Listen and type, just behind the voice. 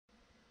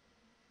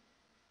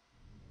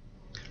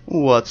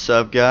What's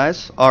up,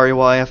 guys?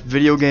 REYF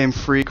Video Game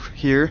Freak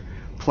here,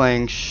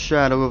 playing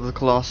Shadow of the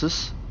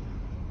Colossus.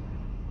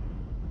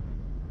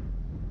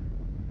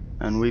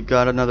 And we've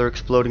got another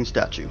exploding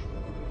statue.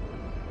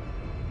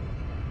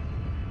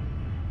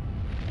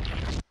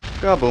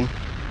 Kaboom.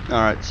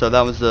 Alright, so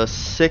that was the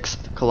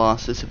 6th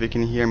Colossus, if you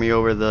can hear me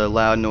over the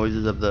loud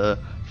noises of the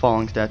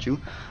falling statue.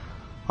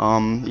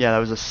 Yeah, that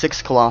was the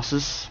 6th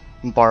Colossus,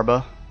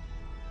 Barba.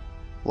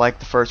 Like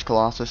the first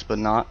Colossus, but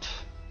not.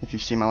 If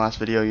you've seen my last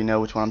video, you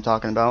know which one I'm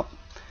talking about.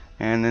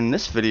 And in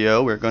this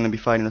video, we're going to be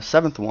fighting the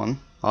 7th one,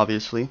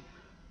 obviously.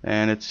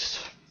 And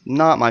it's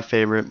not my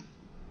favorite.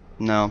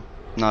 No,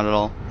 not at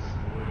all.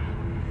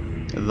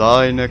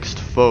 Thy next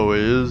foe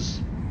is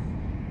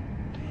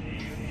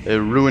a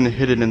ruin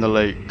hidden in the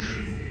lake.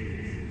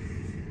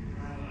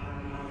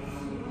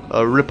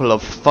 A ripple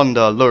of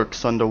thunder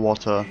lurks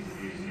underwater.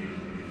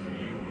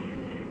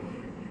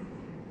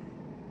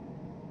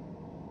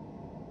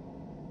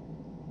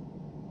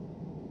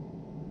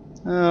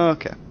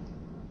 Okay.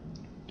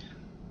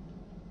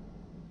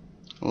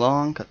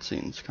 Long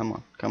cutscenes. Come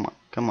on, come on,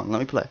 come on. Let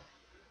me play.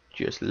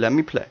 Just let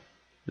me play.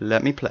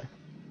 Let me play.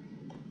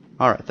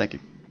 Alright, thank you.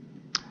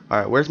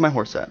 Alright, where's my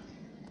horse at?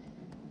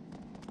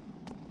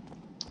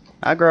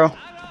 Aggro.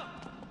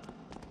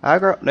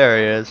 Aggro. There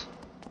he is.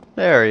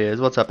 There he is.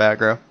 What's up,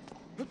 Aggro?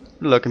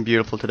 Looking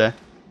beautiful today.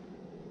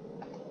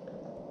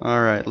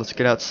 Alright, let's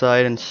get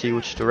outside and see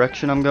which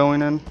direction I'm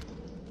going in.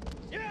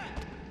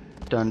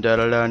 Dun dun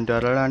dun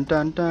dun dun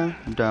dun dun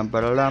dun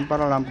ba da dum ba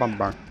da dum bum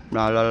bum.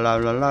 La la la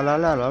la la la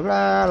la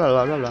la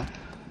la la la.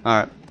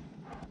 Alright.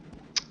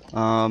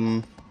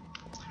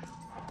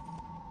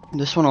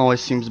 This one always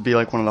seems to be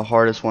like one of the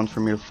hardest ones for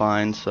me to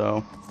find,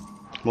 so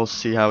we'll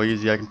see how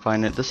easy I can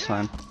find it this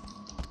time.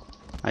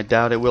 I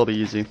doubt it will be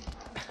easy.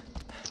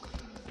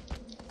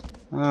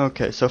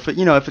 Okay, so if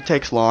it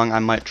takes long, I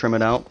might trim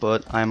it out,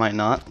 but I might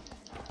not.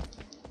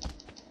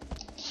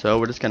 So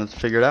we're just gonna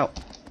figure it out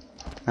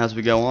as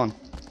we go on.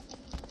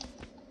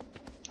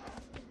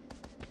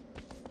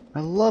 I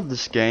love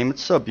this game.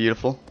 It's so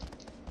beautiful.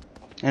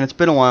 And it's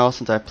been a while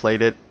since I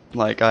played it.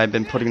 Like, I've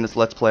been putting this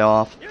Let's Play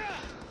off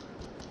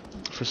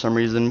for some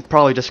reason.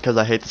 Probably just because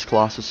I hate this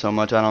Colossus so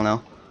much. I don't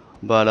know.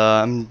 But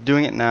I'm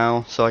doing it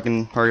now so I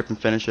can hurry up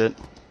and finish it.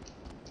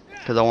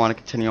 Because I want to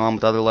continue on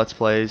with other Let's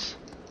Plays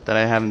that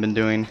I haven't been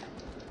doing.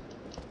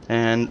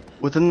 And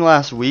within the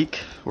last week,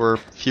 or a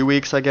few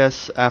weeks I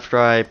guess, after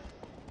I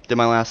did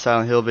my last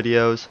Silent Hill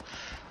videos,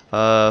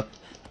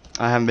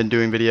 I haven't been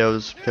doing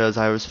videos because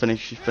I was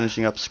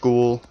finishing up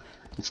school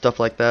and stuff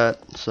like that.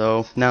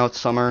 So now it's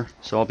summer,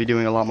 so I'll be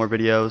doing a lot more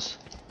videos.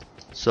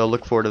 So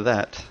look forward to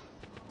that.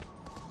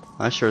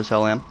 I sure as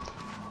hell am.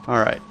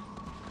 Alright.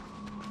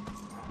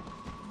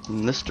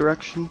 In this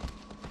direction,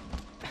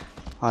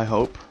 I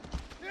hope.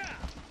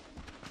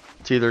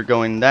 It's either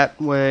going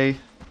that way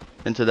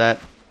into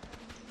that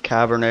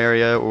cavern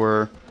area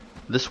or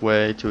this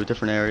way to a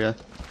different area.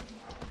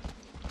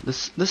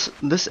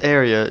 This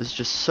area is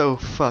just so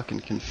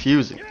fucking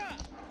confusing.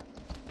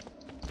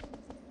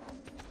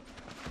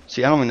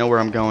 See, I don't even know where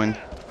I'm going.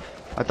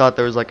 I thought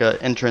there was like an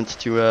entrance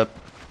to a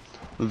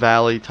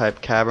valley type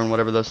cavern,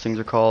 whatever those things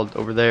are called,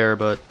 over there,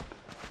 but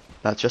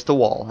that's just a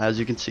wall, as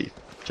you can see.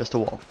 Just a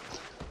wall.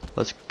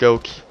 Let's go,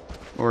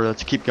 or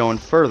let's keep going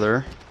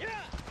further.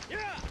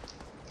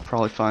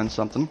 Probably find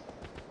something.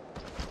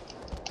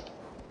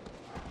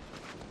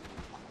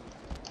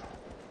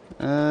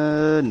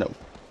 No.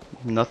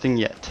 Nothing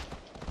yet.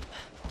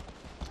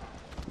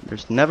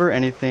 There's never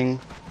anything,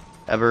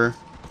 ever,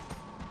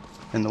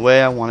 in the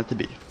way I want it to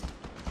be.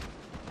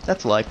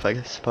 That's life, I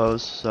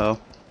suppose,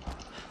 so.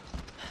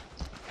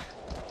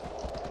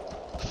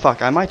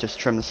 Fuck, I might just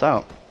trim this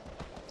out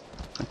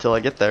until I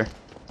get there.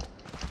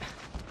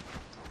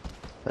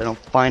 I don't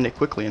find it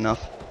quickly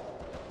enough.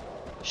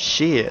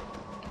 Shit.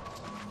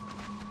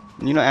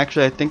 You know,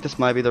 actually, I think this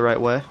might be the right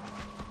way.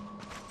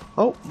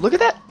 Oh, look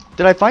at that!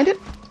 Did I find it?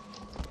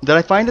 Did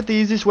I find it the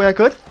easiest way I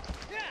could?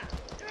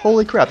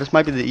 Holy crap, this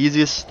might be the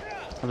easiest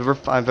I've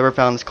ever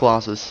found this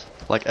Colossus.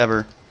 Like,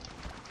 ever.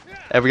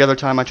 Every other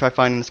time I try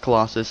finding this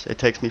Colossus, it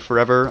takes me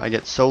forever. I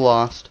get so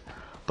lost.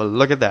 But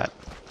look at that.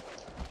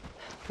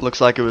 Looks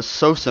like it was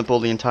so simple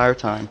the entire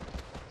time.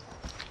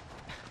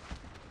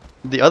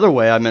 The other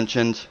way I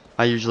mentioned,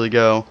 I usually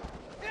go.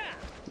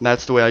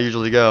 That's the way I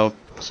usually go.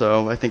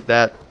 So, I think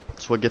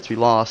that's what gets me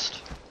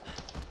lost.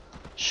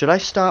 Should I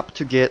stop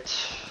to get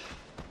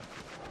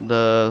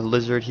the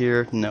lizard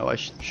here? No, I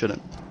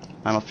shouldn't.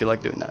 I don't feel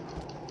like doing that.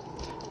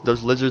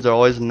 Those lizards are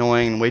always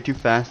annoying and way too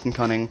fast and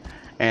cunning,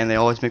 and they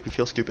always make me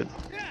feel stupid.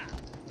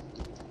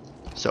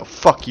 So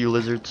fuck you,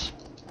 lizards.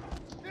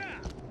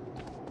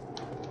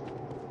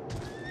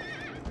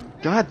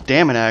 God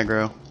damn it,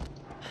 aggro.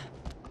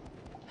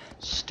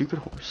 Stupid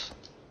horse.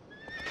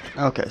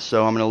 Okay,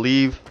 so I'm gonna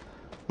leave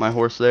my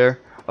horse there.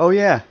 Oh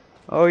yeah,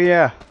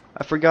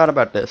 I forgot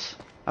about this.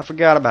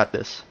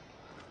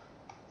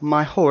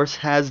 My horse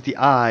has the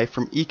eye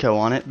from Eco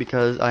on it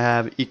because I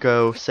have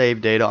Eco save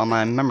data on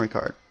my memory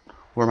card,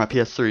 or my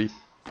PS3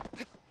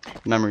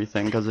 memory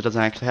thing, because it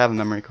doesn't actually have a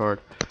memory card.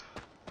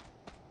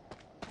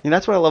 And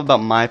that's what I love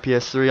about my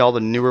PS3. All the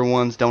newer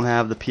ones don't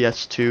have the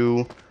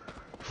PS2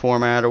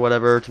 format or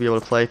whatever to be able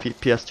to play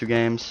PS2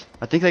 games.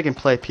 I think they can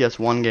play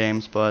PS1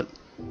 games, but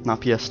not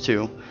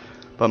PS2.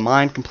 But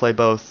mine can play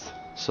both,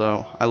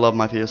 so I love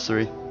my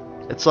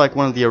PS3. It's like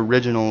one of the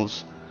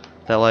originals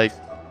that like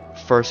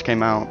first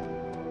came out.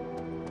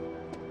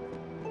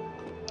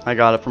 I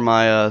got it from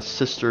my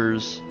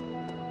sister's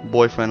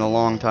boyfriend a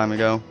long time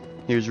ago.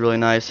 He was really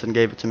nice and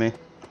gave it to me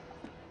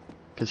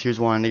because he was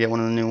wanting to get one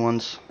of the new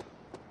ones.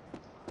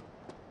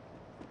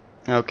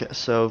 Okay,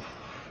 so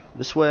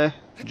this way,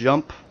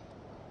 jump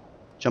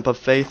of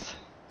faith.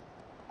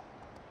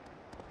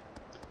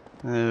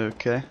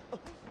 Okay.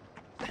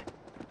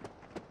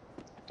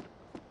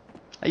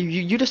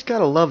 You just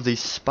gotta love these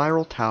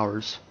spiral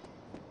towers.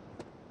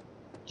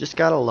 Just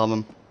gotta love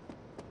them.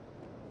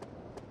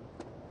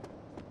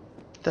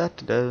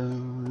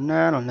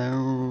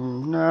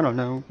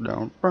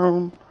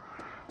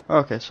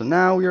 Okay, so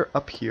now we're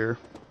up here.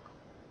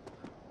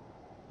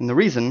 And the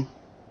reason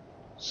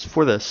is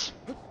for this.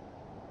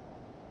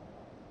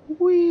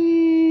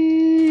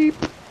 Weep.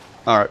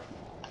 Alright.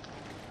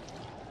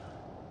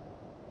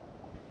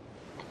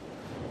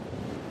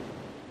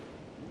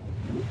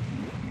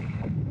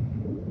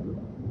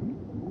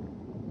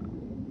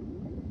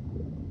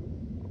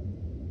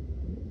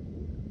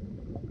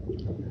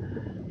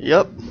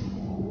 Yep.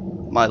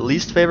 My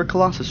least favorite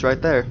Colossus right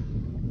there.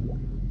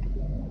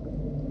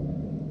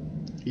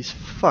 He's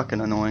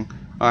fucking annoying.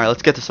 Alright,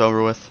 let's get this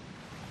over with.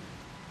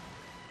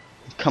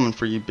 I'm coming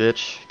for you,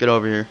 bitch. Get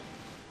over here.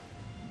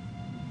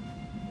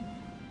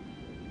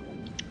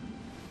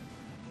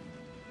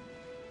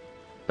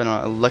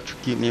 Better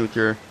electrocute me with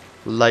your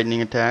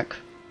lightning attack.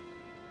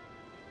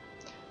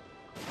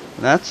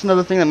 And that's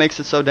another thing that makes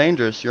it so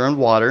dangerous. You're in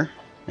water,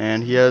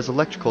 and he has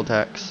electrical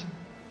attacks.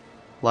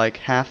 Like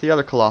half the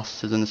other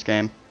Colossuses in this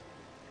game.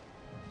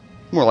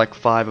 More like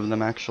 5 of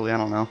them, actually. I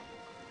don't know.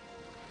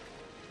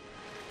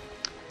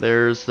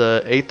 There's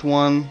the 8th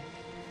one,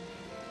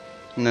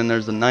 and then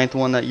there's the 9th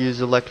one that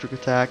uses electric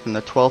attack, and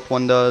the 12th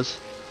one does.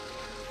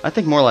 I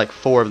think more like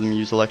 4 of them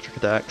use electric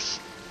attacks.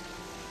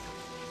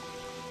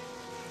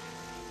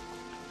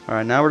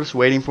 Alright, now we're just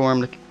waiting for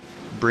him to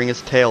bring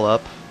his tail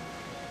up,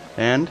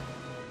 and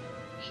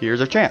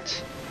here's our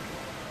chance.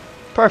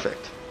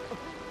 Perfect.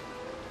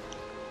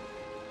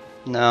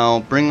 Now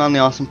bring on the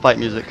awesome fight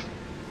music.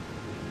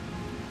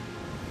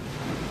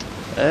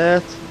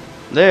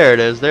 There it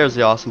is. There's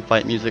the awesome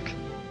fight music.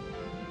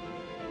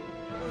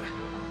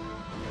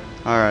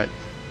 Alright.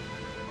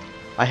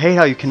 I hate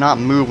how you cannot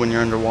move when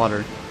you're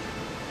underwater.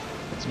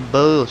 It's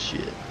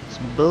bullshit. It's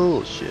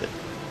bullshit.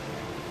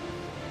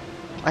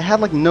 I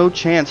had like no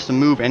chance to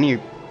move any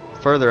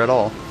further at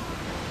all.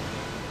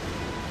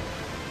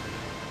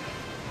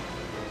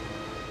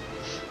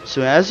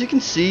 So as you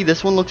can see,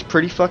 this one looks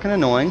pretty fucking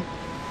annoying.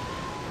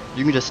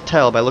 You can just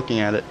tell by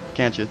looking at it,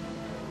 can't you?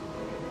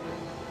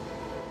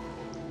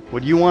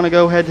 Would you want to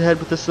go head to head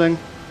with this thing?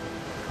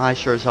 I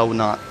sure as hell would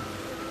not.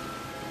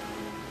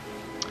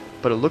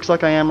 But it looks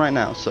like I am right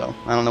now, so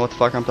I don't know what the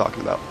fuck I'm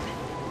talking about.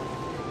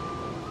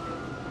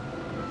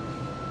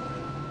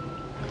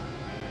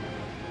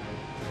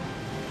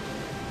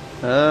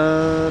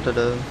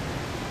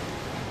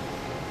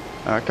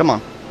 Alright, come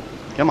on.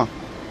 Come on.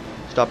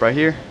 Stop right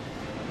here.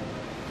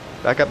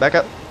 Back up, back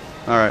up.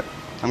 Alright,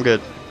 I'm good.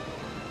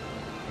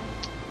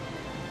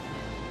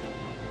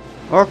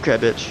 Okay,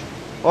 bitch.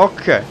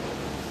 Okay.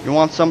 You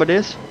want some of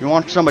this? You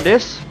want some of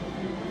this?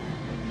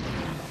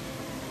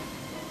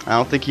 I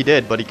don't think he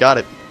did, but he got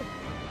it.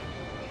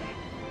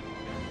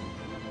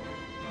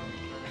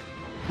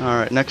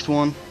 Alright, next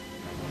one.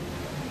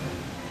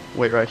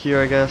 Wait right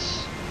here, I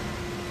guess.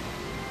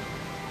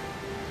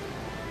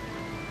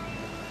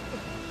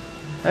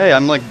 Hey,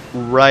 I'm like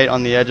right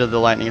on the edge of the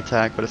lightning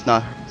attack, but it's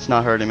not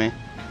hurting me.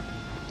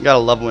 You gotta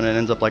love when it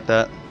ends up like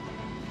that.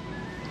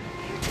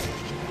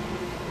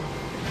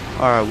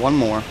 Alright, one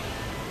more.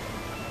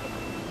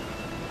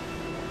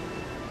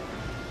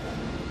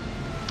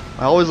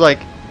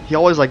 He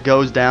always like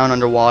goes down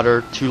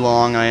underwater too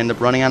long. I end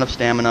up running out of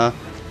stamina,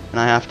 and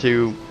I have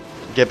to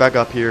get back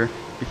up here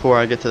before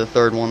I get to the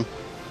 3rd one.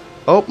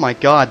 Oh my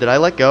god, did I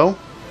let go?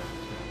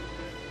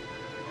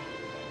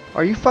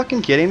 Are you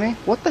fucking kidding me?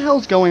 What the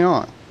hell's going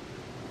on?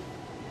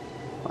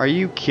 Are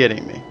you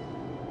kidding me?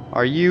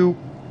 Are you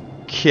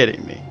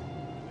kidding me?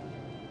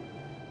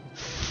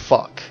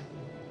 Fuck.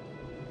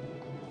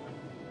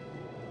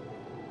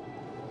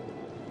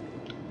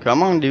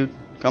 Come on, dude.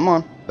 Come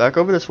on. Back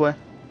over this way.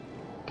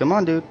 Come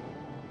on, dude.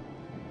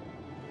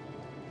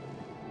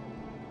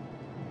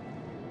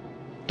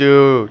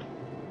 Dude.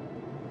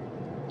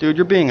 Dude,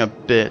 you're being a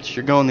bitch.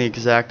 You're going the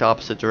exact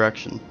opposite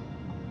direction.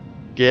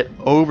 Get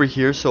over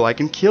here so I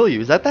can kill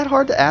you. Is that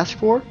hard to ask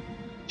for?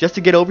 Just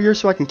to get over here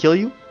so I can kill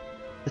you?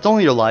 It's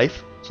only your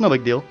life. It's no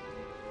big deal.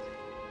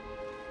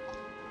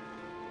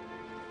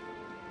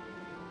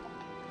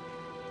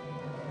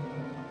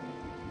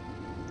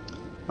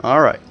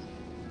 Alright.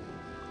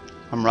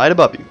 I'm right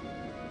above you.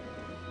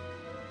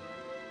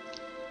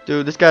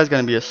 Dude, this guy's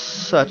gonna be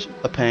such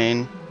a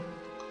pain.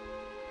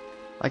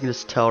 I can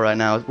just tell right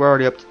now. We're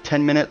already up to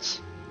 10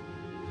 minutes.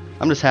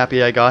 I'm just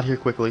happy I got here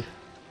quickly.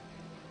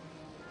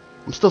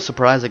 I'm still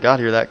surprised I got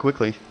here that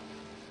quickly.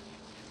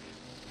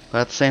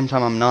 But at the same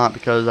time I'm not,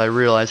 because I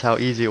realize how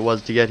easy it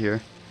was to get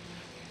here.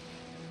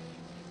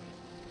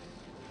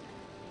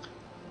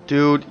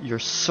 Dude, you're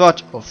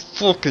such a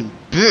fucking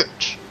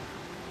bitch.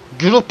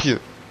 Get up here.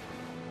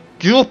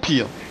 Get up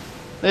here.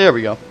 There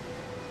we go.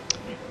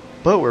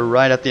 But we're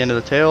right at the end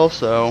of the tail,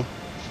 so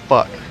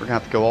fuck. We're gonna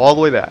have to go all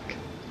the way back.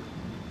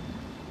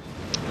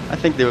 I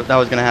think that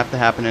was gonna have to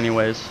happen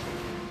anyways.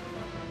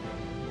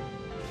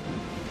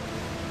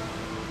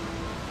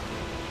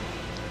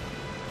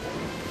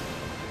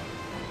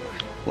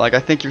 Like, I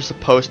think you're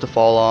supposed to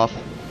fall off,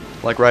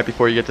 like right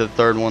before you get to the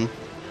third one.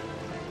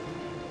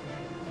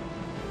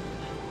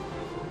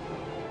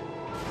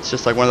 It's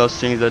just like one of those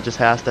things that just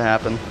has to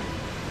happen.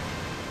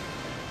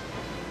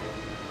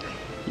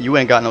 You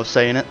ain't got no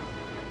say in it.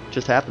 It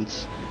just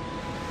happens.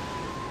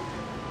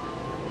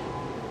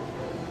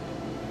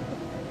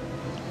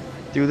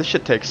 Dude, this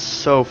shit takes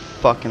so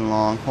fucking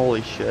long.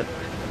 Holy shit.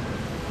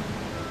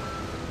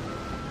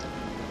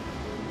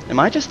 Am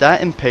I just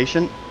that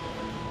impatient?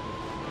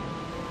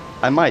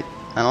 I might.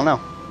 I don't know.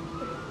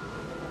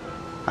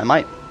 I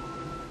might.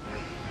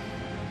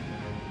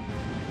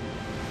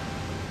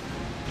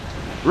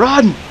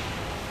 Run!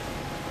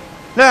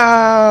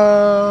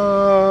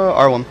 No!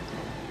 R1.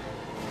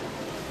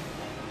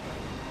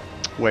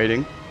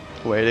 Waiting.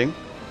 Waiting.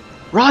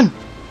 Run!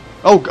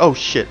 Oh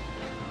shit.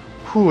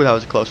 Whew, that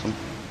was a close one.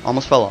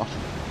 Almost fell off.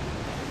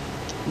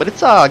 But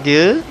it's all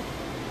good.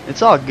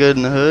 It's all good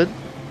in the hood.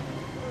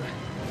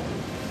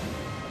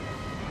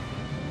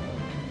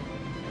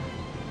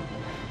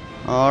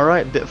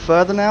 Alright, a bit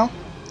further now.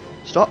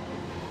 Stop.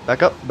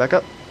 Back up, back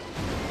up.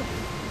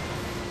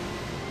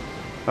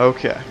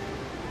 Okay.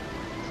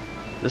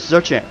 This is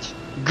our chance.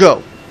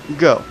 Go.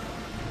 Go.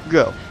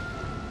 Go.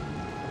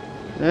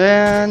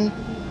 And...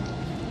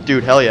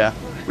 dude, hell yeah.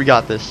 We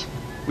got this.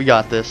 We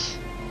got this.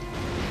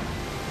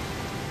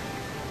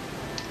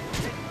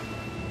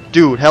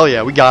 Dude, hell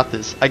yeah, we got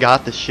this. I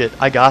got this shit.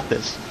 I got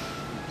this.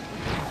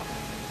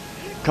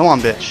 Come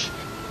on, bitch.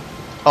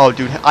 Oh,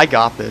 dude, I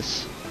got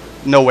this.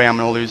 No way I'm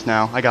gonna lose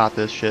now. I got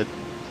this shit.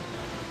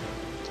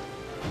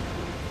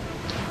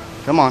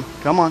 Come on,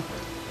 come on.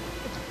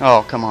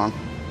 Oh, come on.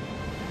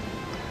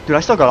 Dude,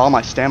 I still got all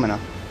my stamina.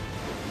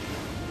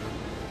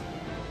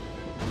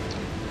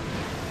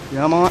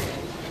 Come on.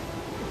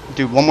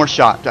 Dude, one more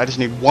shot. I just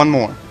need one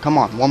more. Come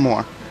on, one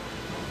more.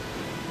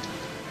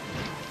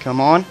 Come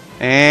on.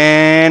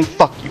 And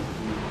fuck you.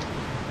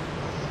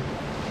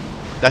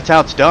 That's how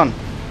it's done.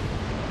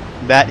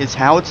 That is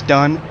how it's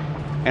done.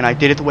 And I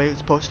did it the way it was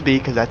supposed to be,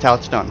 because that's how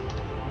it's done.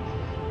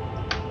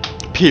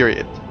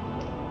 Period.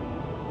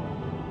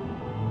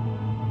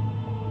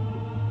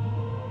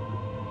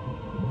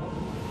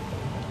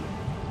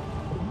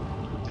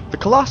 The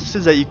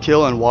Colossuses that you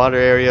kill in water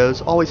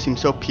areas always seem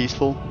so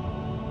peaceful.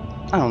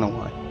 I don't know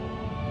why.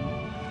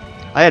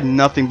 I had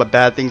nothing but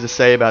bad things to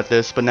say about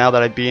this, but now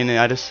that I've been in it,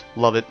 I just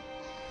love it.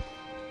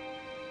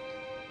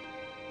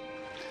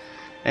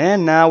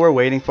 And now we're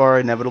waiting for our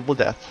inevitable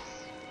death.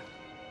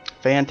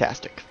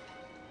 Fantastic.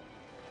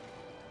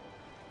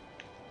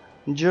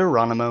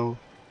 Geronimo.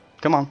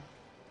 Come on.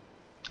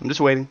 I'm just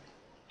waiting.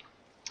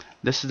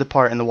 This is the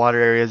part in the water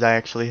areas I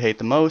actually hate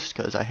the most,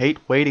 because I hate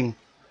waiting.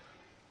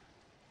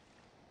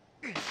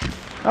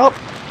 Oh,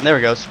 there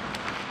he goes.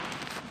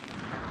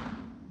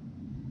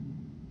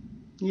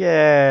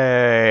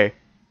 Yay.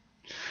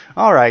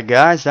 Alright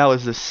guys, that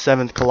was the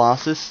 7th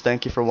Colossus.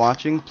 Thank you for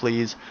watching.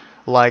 Please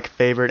like,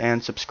 favorite,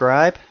 and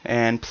subscribe.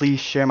 And please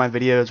share my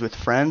videos with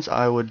friends.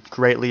 I would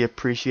greatly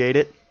appreciate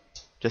it.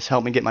 Just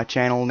help me get my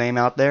channel name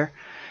out there.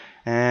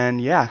 And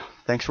yeah,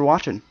 thanks for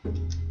watching.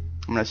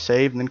 I'm going to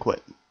save and then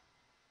quit.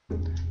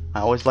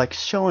 I always like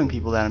showing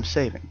people that I'm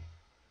saving.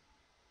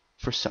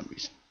 For some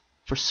reason.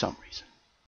 For some reason.